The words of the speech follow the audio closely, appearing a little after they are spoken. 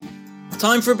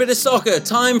Time for a bit of soccer,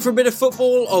 time for a bit of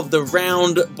football of the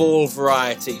round ball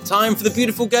variety. Time for the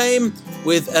beautiful game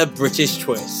with a British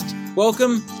twist.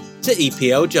 Welcome to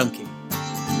EPL Junkie.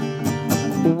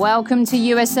 Welcome to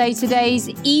USA Today's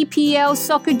EPL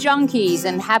Soccer Junkies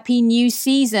and happy new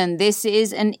season. This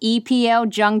is an EPL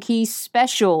Junkies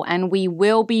special and we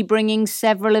will be bringing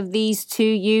several of these to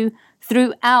you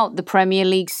throughout the Premier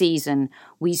League season.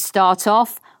 We start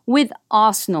off with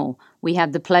Arsenal. We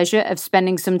had the pleasure of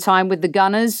spending some time with the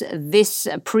Gunners this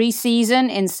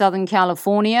pre-season in Southern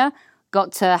California.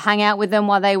 Got to hang out with them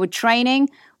while they were training.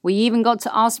 We even got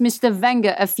to ask Mr.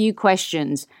 Wenger a few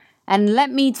questions. And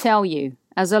let me tell you,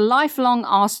 as a lifelong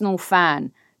Arsenal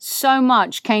fan, so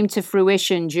much came to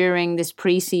fruition during this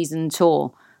pre-season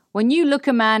tour. When you look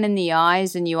a man in the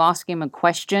eyes and you ask him a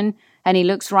question and he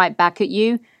looks right back at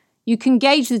you, you can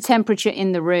gauge the temperature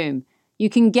in the room. You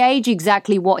can gauge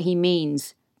exactly what he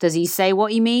means. Does he say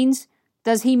what he means?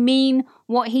 Does he mean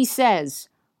what he says?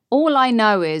 All I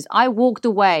know is I walked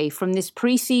away from this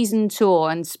pre-season tour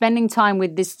and spending time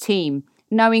with this team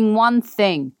knowing one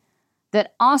thing,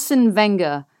 that Arsene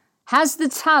Wenger has the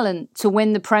talent to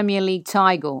win the Premier League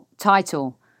title.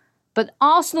 But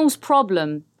Arsenal's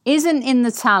problem isn't in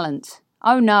the talent.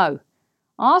 Oh no.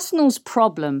 Arsenal's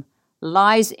problem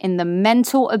lies in the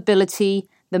mental ability,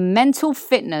 the mental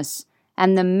fitness,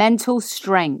 and the mental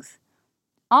strength.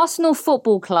 Arsenal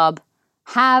Football Club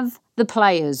have the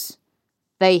players.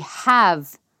 They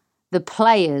have the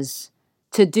players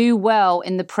to do well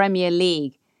in the Premier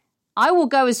League. I will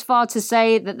go as far to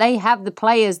say that they have the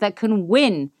players that can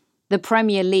win the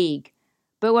Premier League.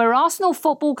 But where Arsenal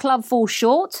Football Club falls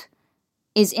short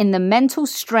is in the mental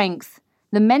strength,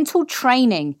 the mental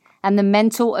training, and the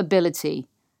mental ability.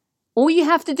 All you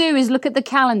have to do is look at the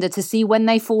calendar to see when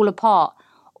they fall apart.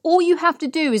 All you have to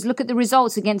do is look at the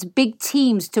results against big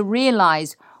teams to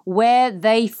realise where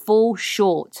they fall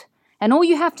short. And all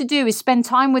you have to do is spend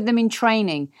time with them in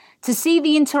training to see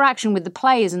the interaction with the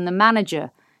players and the manager,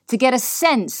 to get a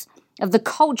sense of the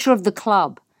culture of the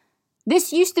club.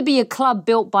 This used to be a club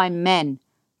built by men.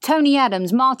 Tony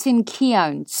Adams, Martin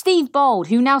Keown, Steve Bold,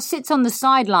 who now sits on the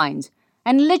sidelines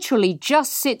and literally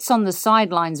just sits on the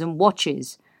sidelines and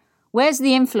watches. Where's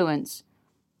the influence?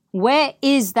 Where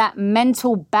is that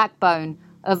mental backbone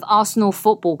of Arsenal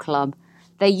Football Club?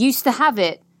 They used to have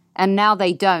it and now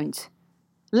they don't.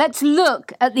 Let's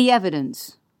look at the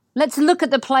evidence. Let's look at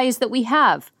the players that we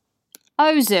have.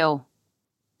 Ozil,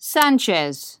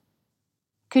 Sanchez,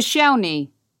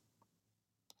 Koscielny,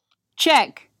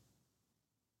 Cech,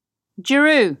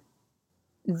 Giroud.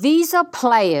 These are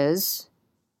players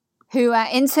who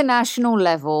at international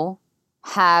level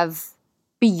have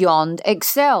beyond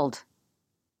excelled.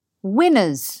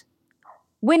 Winners,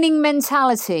 winning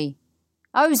mentality.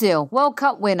 Ozil, World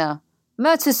Cup winner.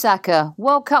 Mertesacker,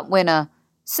 World Cup winner.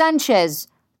 Sanchez,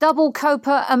 double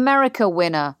Copa America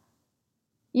winner.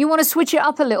 You want to switch it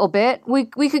up a little bit? We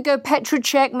could go Petr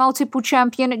Cech, multiple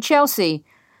champion at Chelsea.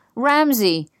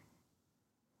 Ramsey,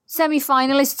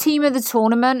 semi-finalist team of the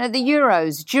tournament at the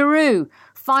Euros. Giroud,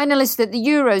 finalist at the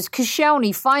Euros. Koscielny,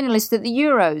 finalist at the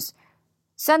Euros.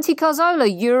 Santi Cazorla,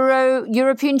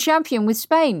 European champion with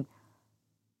Spain.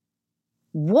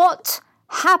 What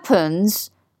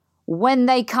happens when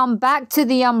they come back to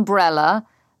the umbrella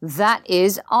that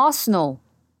is Arsenal?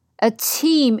 A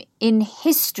team in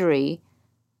history,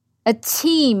 a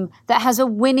team that has a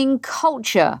winning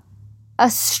culture, a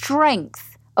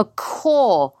strength, a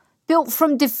core built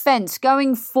from defence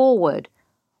going forward.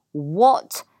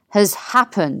 What has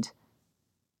happened?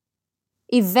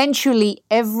 Eventually,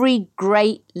 every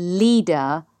great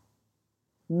leader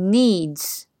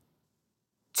needs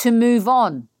to move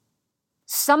on.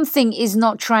 Something is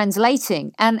not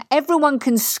translating, and everyone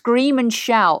can scream and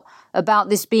shout about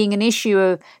this being an issue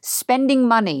of spending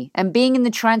money and being in the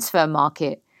transfer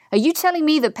market. Are you telling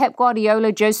me that Pep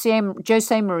Guardiola, Jose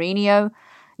Mourinho,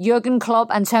 Jurgen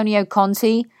Klopp, Antonio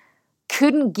Conte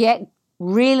couldn't get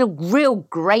real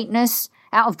greatness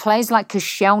out of players like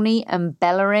Koscielny and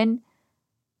Bellerin,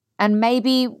 and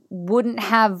maybe wouldn't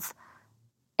have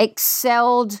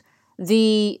accelerated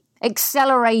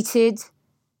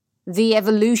the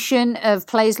evolution of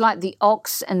players like the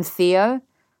Ox and Theo?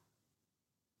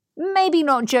 Maybe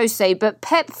not Jose, but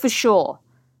Pep for sure.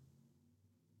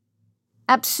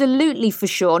 Absolutely for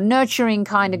sure. Nurturing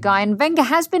kind of guy. And Wenger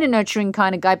has been a nurturing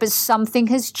kind of guy, but something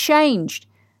has changed.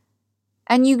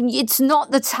 And it's not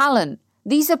the talent.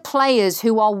 These are players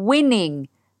who are winning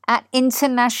at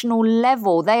international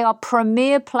level. They are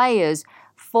premier players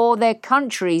for their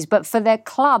countries, but for their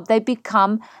club, they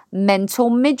become mental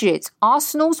midgets.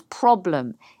 Arsenal's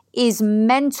problem is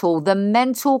mental. The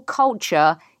mental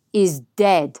culture is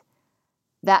dead.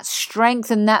 That strength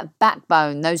and that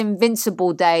backbone, those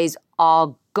invincible days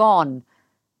are gone.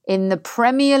 In the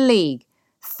Premier League,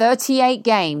 38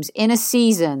 games in a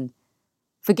season.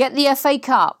 Forget the FA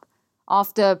Cup.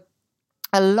 After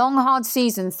a long, hard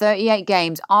season, 38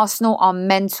 games, Arsenal are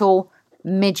mental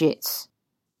midgets.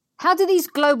 How do these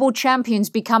global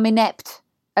champions become inept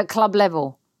at club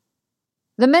level?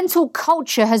 The mental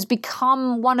culture has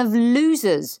become one of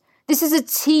losers. This is a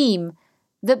team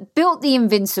that built the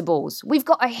Invincibles. We've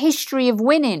got a history of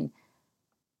winning.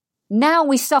 Now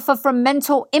we suffer from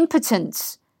mental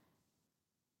impotence.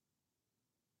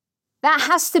 That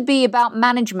has to be about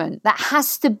management. That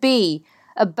has to be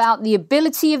about the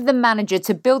ability of the manager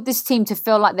to build this team to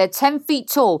feel like they're 10 feet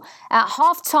tall. At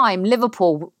half-time,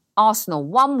 Liverpool, Arsenal,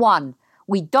 1-1.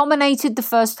 We dominated the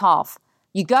first half.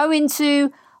 You go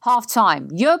into half-time.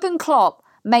 Jurgen Klopp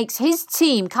makes his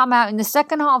team come out in the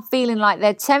second half feeling like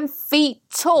they're 10 feet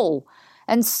tall.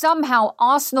 And somehow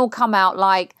Arsenal come out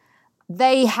like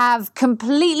they have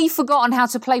completely forgotten how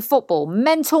to play football.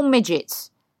 Mental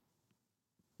midgets.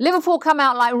 Liverpool come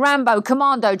out like Rambo,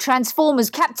 Commando,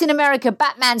 Transformers, Captain America,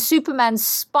 Batman, Superman,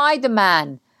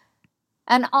 Spider-Man.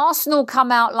 And Arsenal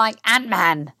come out like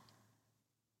Ant-Man.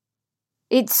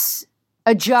 It's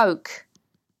a joke.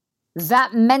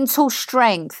 That mental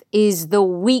strength is the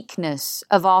weakness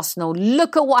of Arsenal.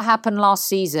 Look at what happened last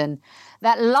season.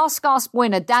 That last gasp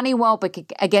winner, Danny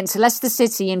Welbeck against Leicester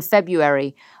City in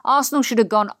February. Arsenal should have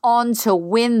gone on to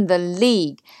win the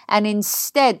league. And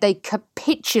instead, they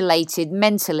capitulated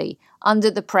mentally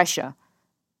under the pressure.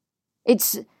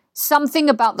 It's something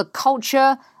about the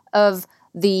culture of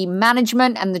the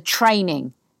management and the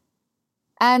training.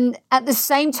 And at the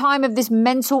same time of this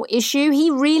mental issue, he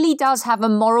really does have a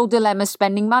moral dilemma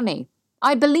spending money.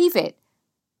 I believe it.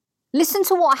 Listen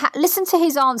to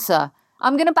his answer.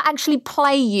 I'm going to actually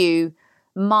play you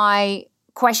my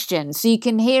question so you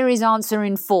can hear his answer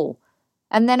in full.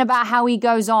 And then about how he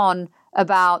goes on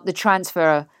about the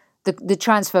transfer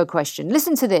question.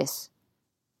 Listen to this.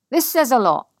 This says a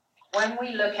lot. When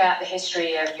we look at the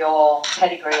history of your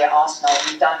pedigree at Arsenal,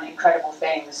 you've done incredible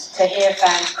things. To hear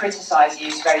fans criticise you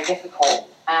is very difficult.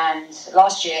 And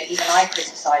last year, even I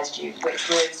criticised you, which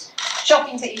was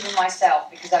shocking to even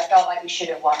myself because I felt like we should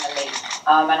have won the league.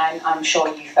 And I'm sure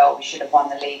you felt we should have won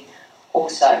the league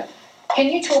also. Can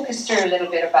you talk us through a little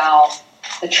bit about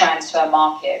the transfer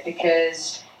market?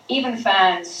 Because even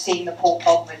fans seeing the Paul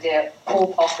Pogba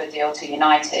deal to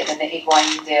United and the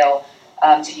Higuain deal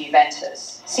to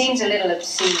Juventus seems a little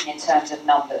obscene in terms of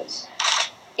numbers.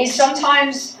 Is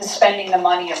sometimes the spending the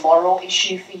money a moral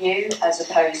issue for you as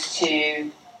opposed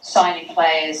to signing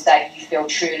players that you feel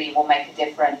truly will make a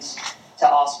difference to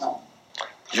Arsenal?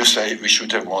 You say we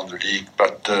should have won the league,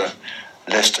 but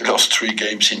Leicester lost 3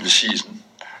 games in the season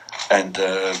and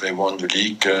they won the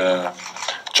league.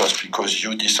 Just because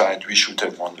you decide we should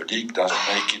have won the league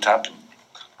doesn't make it happen.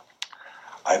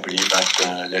 I believe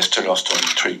that Leicester lost only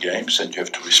 3 games and you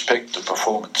have to respect the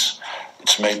performance.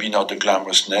 It's maybe not a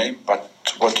glamorous name, but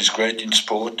what is great in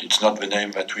sport, it's not the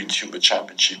name that wins you the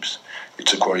championships.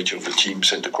 It's the quality of the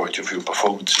teams and the quality of your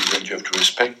performances, and you have to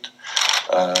respect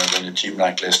when a team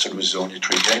like Leicester loses only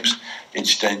 3 games.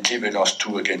 Incidentally, they lost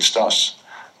 2 against us.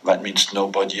 That means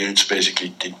nobody else basically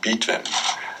did beat them.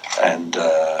 And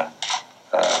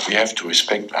we have to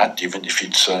respect that, even if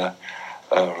it's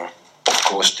of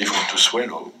course, difficult to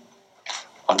swallow.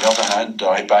 On the other hand,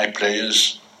 I buy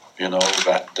players,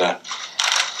 that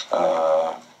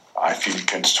I feel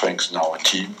can strengthen our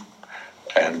team.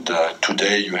 And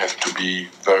today you have to be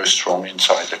very strong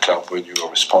inside the club when you are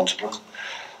responsible,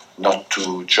 not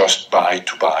to just buy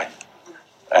to buy.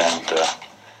 And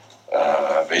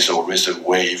there's always a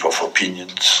wave of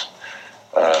opinions,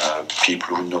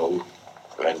 people who know,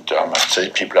 and I must say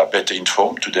people are better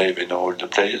informed today than all the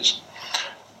players.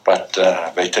 But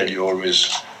they tell you always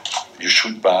you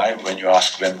should buy. When you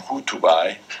ask them who to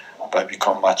buy, they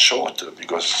become much shorter,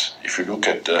 because if you look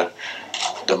at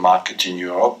the market in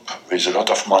Europe, there's a lot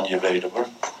of money available,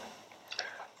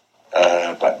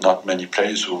 but not many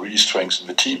players who really strengthen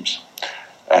the teams.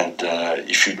 And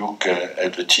if you look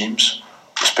at the teams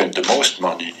who spend the most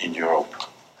money in Europe,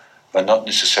 but not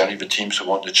necessarily the teams who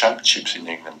won the championships in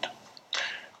England.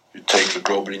 You take the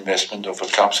global investment of the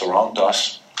clubs around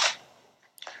us,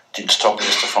 didn't stop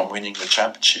Leicester from winning the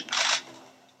championship.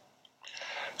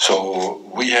 So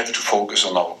we have to focus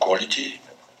on our quality,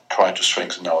 try to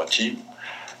strengthen our team.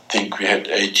 I think we had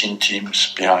 18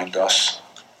 teams behind us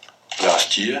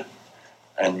last year,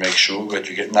 and make sure that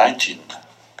we get 19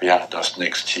 behind us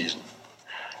next season.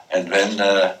 And then,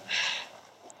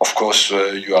 of course,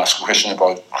 you ask a question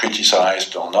about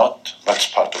criticized or not. That's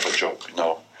part of a job,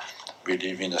 we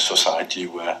live in a society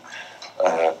where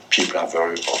people are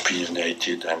very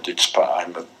opinionated, and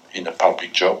I'm in a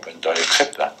public job, and I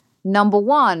accept that. Number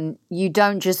one, you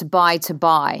don't just buy to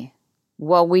buy.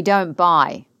 Well, we don't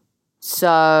buy.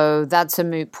 So that's a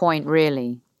moot point,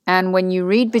 really. And when you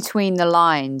read between the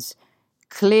lines,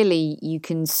 clearly you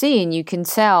can see and you can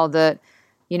tell that,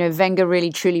 Wenger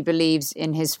really truly believes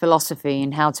in his philosophy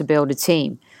and how to build a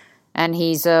team. And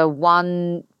he's a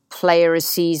one player a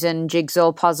season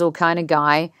jigsaw puzzle kind of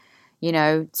guy.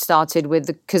 Started with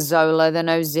the Cazorla, then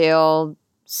Ozil,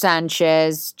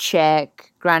 Sanchez, Cech,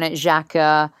 Granit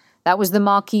Xhaka. That was the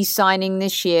marquee signing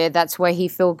this year. That's where he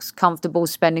feels comfortable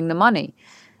spending the money.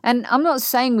 And I'm not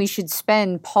saying we should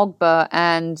spend Pogba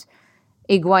and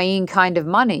Higuain kind of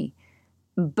money,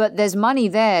 but there's money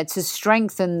there to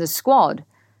strengthen the squad.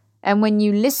 And when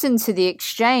you listen to the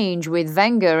exchange with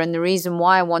Wenger, and the reason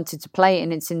why I wanted to play it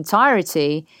in its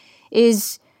entirety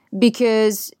is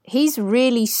because he's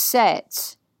really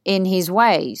set in his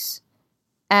ways.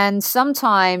 And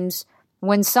sometimes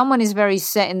when someone is very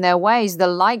set in their ways, the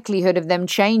likelihood of them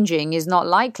changing is not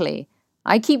likely.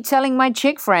 I keep telling my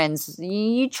chick friends,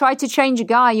 you try to change a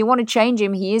guy, you want to change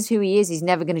him, he is who he is, he's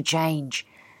never going to change.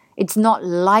 It's not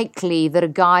likely that a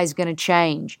guy's going to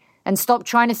change. And stop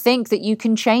trying to think that you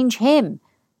can change him.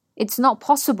 It's not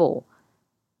possible.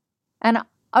 And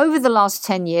over the last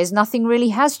 10 years, nothing really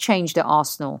has changed at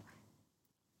Arsenal.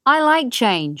 I like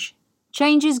change.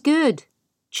 Change is good.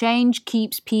 Change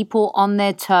keeps people on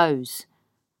their toes.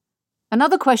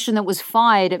 Another question that was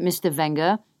fired at Mr.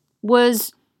 Wenger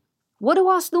was, what do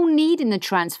Arsenal need in the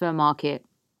transfer market?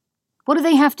 What do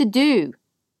they have to do?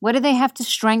 Where do they have to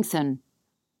strengthen?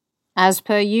 As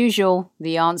per usual,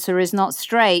 the answer is not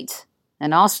straight.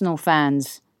 And Arsenal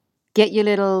fans, get your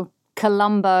little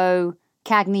Colombo,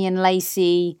 Cagney and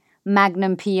Lacey,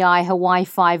 Magnum PI Hawaii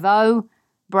 5-0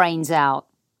 brains out.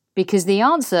 Because the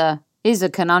answer is a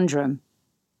conundrum.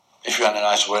 If you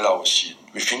analyze well our season,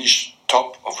 we finished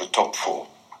top of the top four.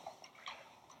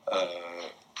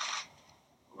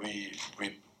 We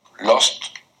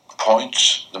lost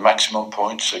points, the maximum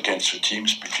points against the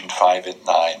teams between 5 and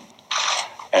 9.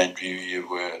 And we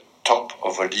were top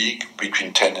of a league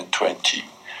between 10 and 20.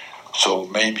 So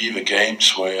maybe the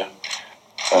games where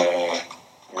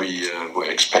we were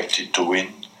expected to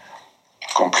win,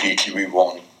 completely we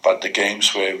won. But the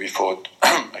games where we fought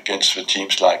against the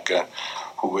teams like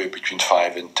who were between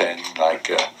 5 and 10,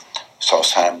 like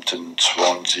Southampton,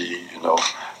 Swansea,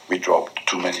 we dropped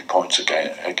too many points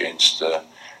against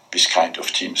this kind of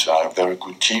teams. They are very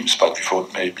good teams, but we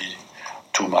thought maybe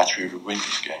too much we will win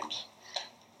these games.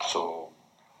 So,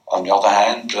 on the other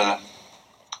hand,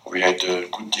 we had a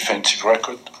good defensive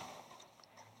record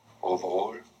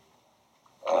overall.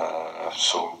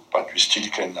 But we still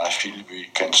can, I feel we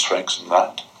can strengthen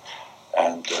that.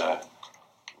 And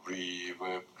we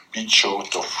were a bit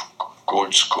short of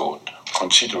goals scored,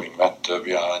 considering that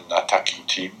we are an attacking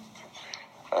team.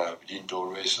 We didn't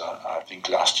always, I think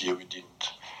last year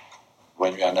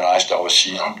when we analysed our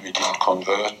season, we didn't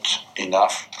convert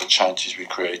enough the chances we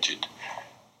created.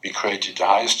 We created the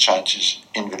highest chances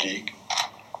in the league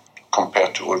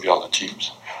compared to all the other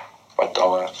teams, but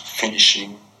our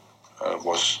finishing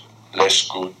was less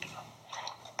good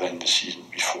than the season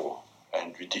before,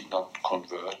 and we did not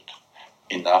convert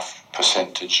enough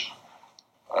percentage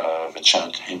the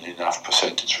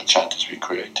chances we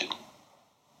created.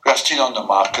 We are still on the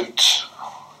market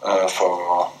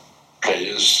for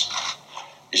players.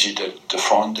 Is it at the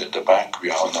front, at the back?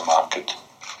 We are on the market.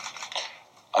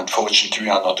 Unfortunately, we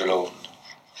are not alone.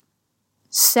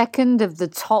 Second of the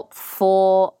top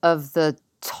 4 of the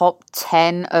top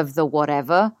 10 of the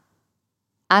whatever.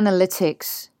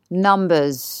 Analytics,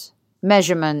 numbers,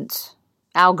 measurement,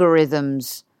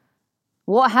 algorithms.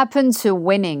 What happened to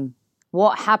winning?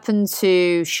 What happened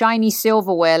to shiny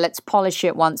silverware? Let's polish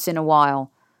it once in a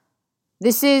while.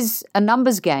 This is a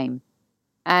numbers game,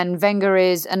 and Wenger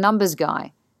is a numbers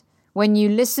guy. When you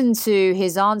listen to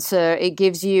his answer, it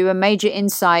gives you a major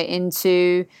insight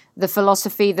into the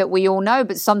philosophy that we all know,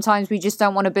 but sometimes we just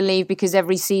don't want to believe because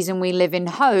every season we live in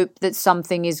hope that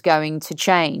something is going to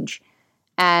change.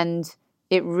 And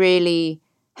it really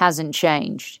hasn't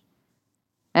changed.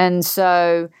 And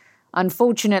so,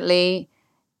 unfortunately,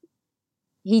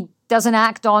 he doesn't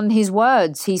act on his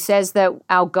words. He says that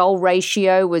our goal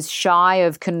ratio was shy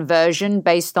of conversion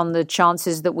based on the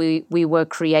chances that we were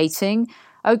creating.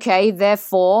 Okay,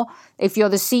 therefore, if you're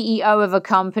the CEO of a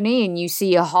company and you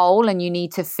see a hole and you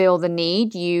need to fill the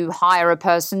need, you hire a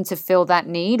person to fill that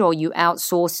need, or you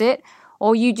outsource it,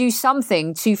 or you do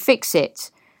something to fix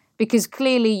it. Because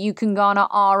clearly you can garner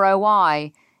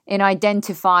ROI in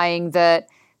identifying that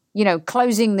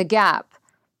closing the gap.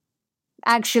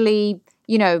 Actually,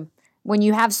 when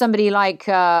you have somebody like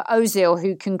Ozil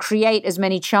who can create as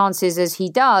many chances as he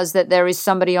does, that there is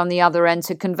somebody on the other end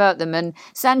to convert them. And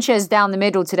Sanchez down the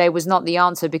middle today was not the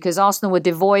answer, because Arsenal were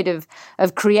devoid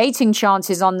of creating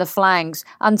chances on the flanks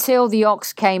until the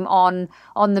Ox came on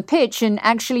the pitch and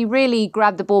actually really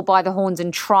grabbed the ball by the horns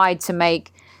and tried to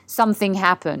make something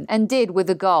happen, and did with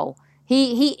a goal.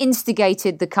 He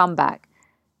instigated the comeback.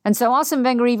 And so Arsene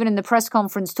Wenger, even in the press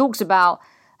conference, talks about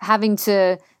having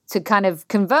to kind of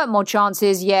convert more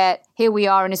chances, yet here we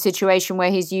are in a situation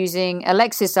where he's using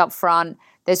Alexis up front.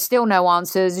 There's still no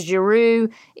answers.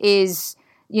 Giroud is,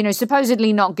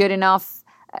 supposedly not good enough,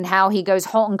 and how he goes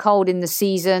hot and cold in the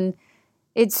season.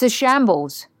 It's a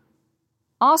shambles.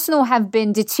 Arsenal have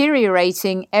been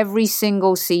deteriorating every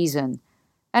single season.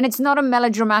 And it's not a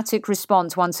melodramatic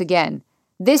response once again.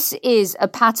 This is a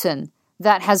pattern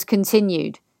that has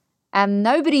continued, and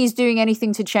nobody is doing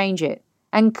anything to change it.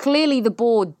 And clearly the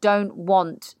board don't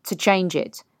want to change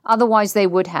it. Otherwise they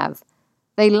would have.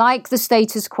 They like the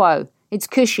status quo. It's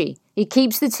cushy. It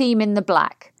keeps the team in the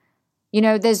black.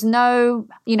 There's no,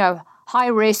 high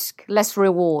risk, less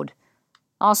reward.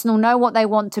 Arsenal know what they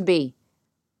want to be.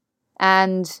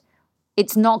 And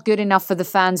it's not good enough for the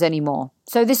fans anymore.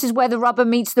 So this is where the rubber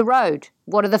meets the road.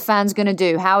 What are the fans going to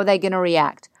do? How are they going to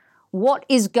react? What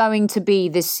is going to be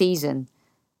this season?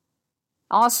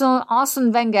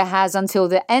 Arsene Wenger has until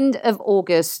the end of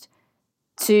August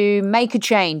to make a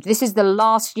change. This is the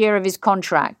last year of his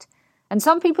contract. And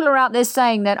some people are out there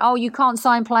saying that, you can't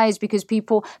sign players because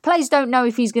players don't know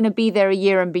if he's going to be there a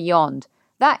year and beyond.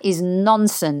 That is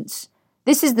nonsense.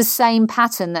 This is the same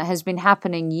pattern that has been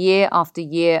happening year after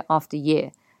year after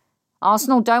year.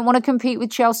 Arsenal don't want to compete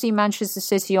with Chelsea, Manchester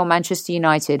City or Manchester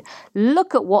United.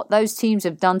 Look at what those teams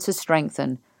have done to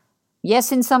strengthen.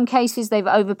 Yes, in some cases they've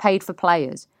overpaid for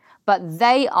players, but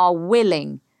they are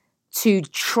willing to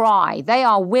try. They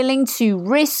are willing to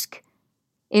risk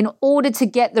in order to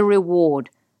get the reward.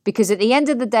 Because at the end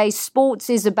of the day, sports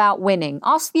is about winning.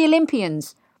 Ask the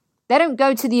Olympians. They don't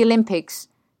go to the Olympics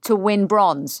to win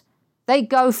bronze. They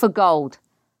go for gold.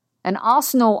 And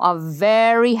Arsenal are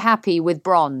very happy with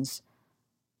bronze.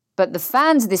 But the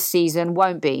fans this season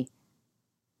won't be.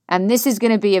 And this is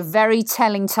going to be a very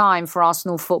telling time for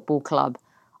Arsenal Football Club.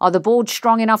 Are the board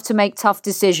strong enough to make tough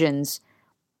decisions?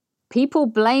 People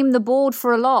blame the board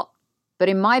for a lot. But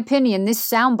in my opinion, this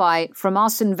soundbite from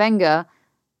Arsene Wenger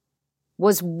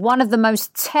was one of the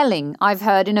most telling I've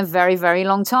heard in a very, very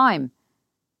long time.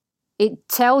 It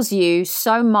tells you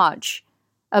so much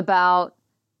about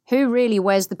who really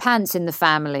wears the pants in the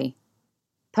family.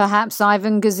 Perhaps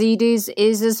Ivan Gazidis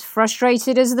is as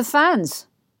frustrated as the fans.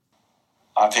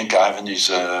 I think Ivan is,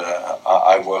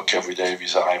 I work every day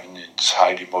with Ivan. He's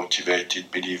highly motivated,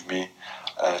 believe me,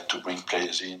 to bring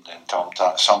players in.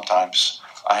 And sometimes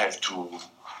I have to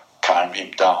calm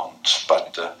him down.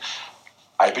 But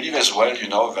I believe as well,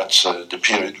 that's the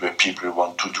period where people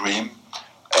want to dream,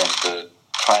 and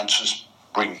transfers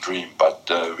bring dream.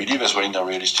 But we live as well in a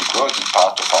realistic world, and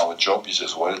part of our job is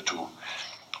as well to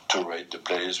rate the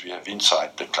players we have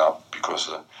inside the club, because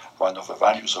one of the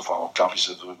values of our club is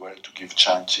as well to give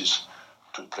chances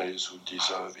to players who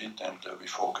deserve it, and we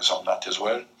focus on that as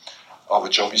well. Our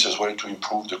job is as well to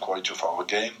improve the quality of our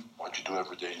game, what we do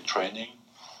every day in training,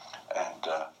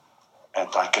 and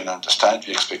I can understand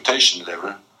the expectation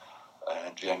level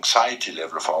and the anxiety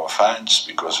level of our fans,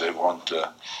 because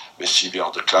they see the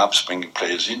other clubs bringing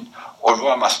players in.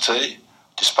 Although I must say,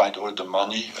 despite all the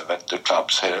money that the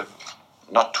clubs have,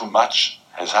 not too much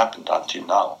has happened until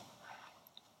now.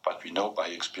 But we know by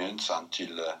experience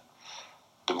until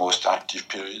the most active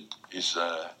period is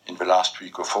in the last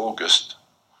week of August.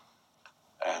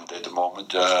 And at the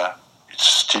moment, it's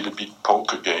still a bit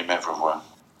poker game everywhere.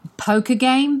 Poker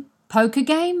game? Poker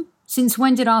game? Since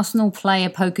when did Arsenal play a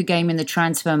poker game in the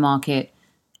transfer market?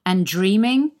 And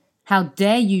dreaming? How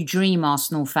dare you dream,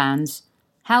 Arsenal fans?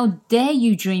 How dare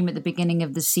you dream at the beginning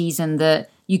of the season that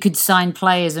you could sign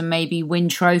players and maybe win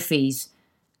trophies?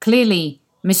 Clearly,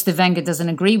 Mr. Wenger doesn't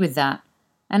agree with that.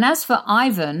 And as for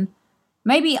Ivan,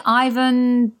 maybe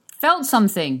Ivan felt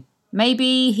something.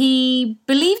 Maybe he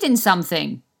believed in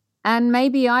something. And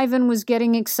maybe Ivan was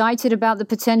getting excited about the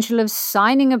potential of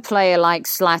signing a player like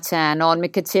Zlatan or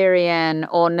Mkhitaryan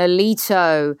or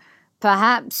Nolito.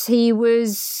 Perhaps he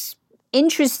was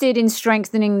interested in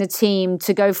strengthening the team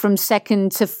to go from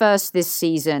second to first this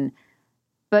season.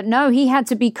 But no, he had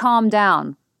to be calmed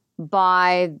down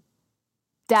by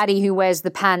daddy who wears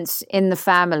the pants in the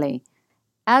family.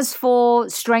 As for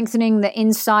strengthening the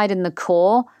inside and the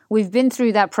core, we've been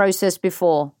through that process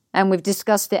before, and we've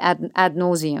discussed it ad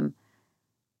nauseum.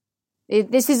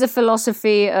 This is a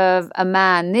philosophy of a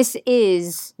man. This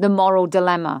is the moral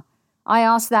dilemma. I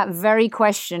asked that very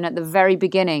question at the very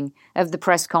beginning of the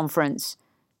press conference.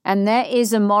 And there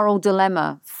is a moral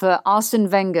dilemma for Arsene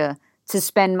Wenger to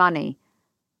spend money.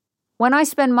 When I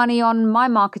spend money on my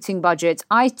marketing budget,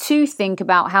 I too think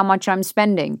about how much I'm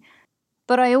spending.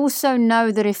 But I also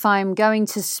know that if I'm going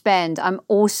to spend, I'm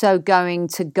also going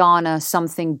to garner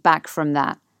something back from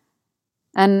that.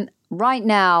 And right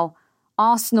now,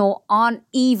 Arsenal aren't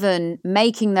even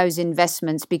making those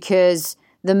investments because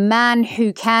the man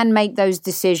who can make those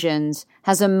decisions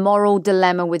has a moral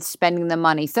dilemma with spending the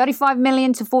money. $35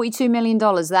 million to $42 million,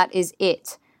 that is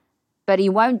it. But he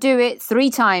won't do it 3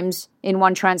 times in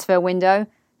one transfer window.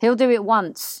 He'll do it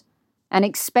once and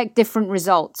expect different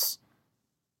results.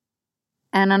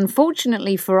 And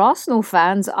unfortunately for Arsenal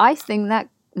fans, I think that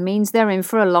means they're in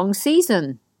for a long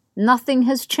season. Nothing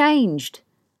has changed.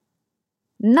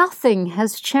 Nothing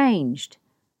has changed.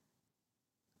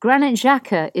 Granit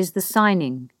Xhaka is the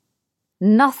signing.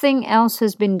 Nothing else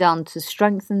has been done to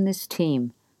strengthen this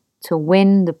team to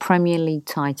win the Premier League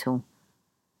title.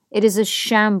 It is a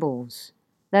shambles.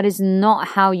 That is not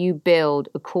how you build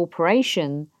a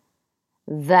corporation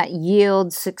that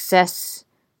yields success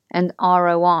and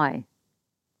ROI.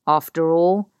 After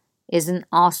all, isn't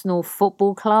Arsenal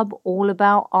Football Club all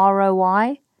about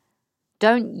ROI?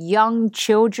 Don't young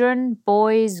children,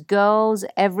 boys, girls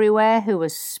everywhere who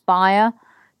aspire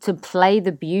to play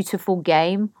the beautiful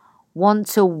game want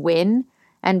to win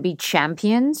and be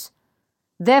champions?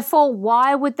 Therefore,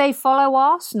 why would they follow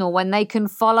Arsenal when they can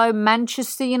follow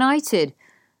Manchester United,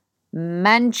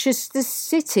 Manchester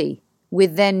City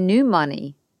with their new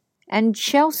money, and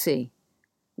Chelsea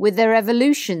with their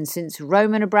evolution since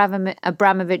Roman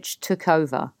Abramovich took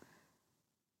over?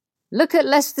 Look at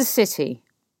Leicester City.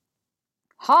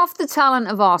 Half the talent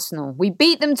of Arsenal. We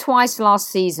beat them twice last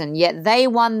season, yet they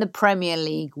won the Premier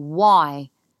League.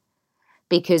 Why?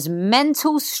 Because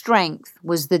mental strength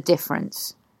was the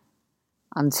difference.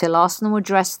 Until Arsenal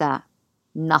address that,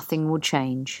 nothing will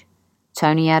change.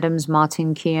 Tony Adams,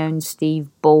 Martin Keown, Steve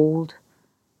Bould,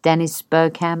 Dennis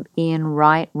Bergkamp, Ian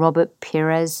Wright, Robert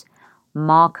Pires,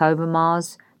 Mark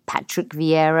Overmars, Patrick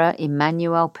Vieira,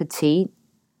 Emmanuel Petit.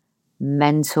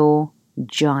 Mental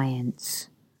giants.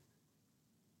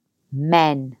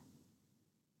 Men.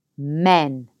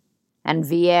 And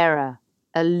Vieira,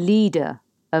 a leader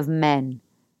of men.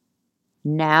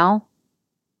 Now,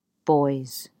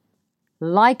 boys.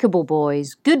 Likeable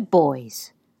boys, good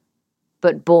boys.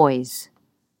 But boys.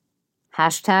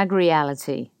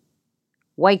 #reality.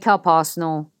 Wake up,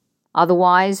 Arsenal.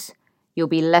 Otherwise, you'll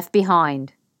be left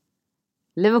behind.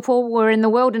 Liverpool were in the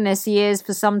wilderness years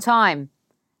for some time.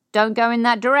 Don't go in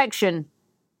that direction.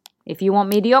 If you want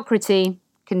mediocrity,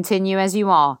 continue as you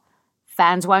are.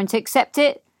 Fans won't accept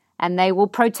it, and they will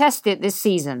protest it this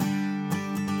season.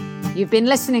 You've been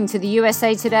listening to the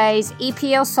USA Today's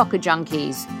EPL Soccer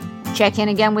Junkies. Check in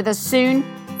again with us soon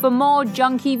for more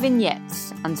junkie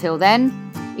vignettes. Until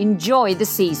then, enjoy the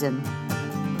season.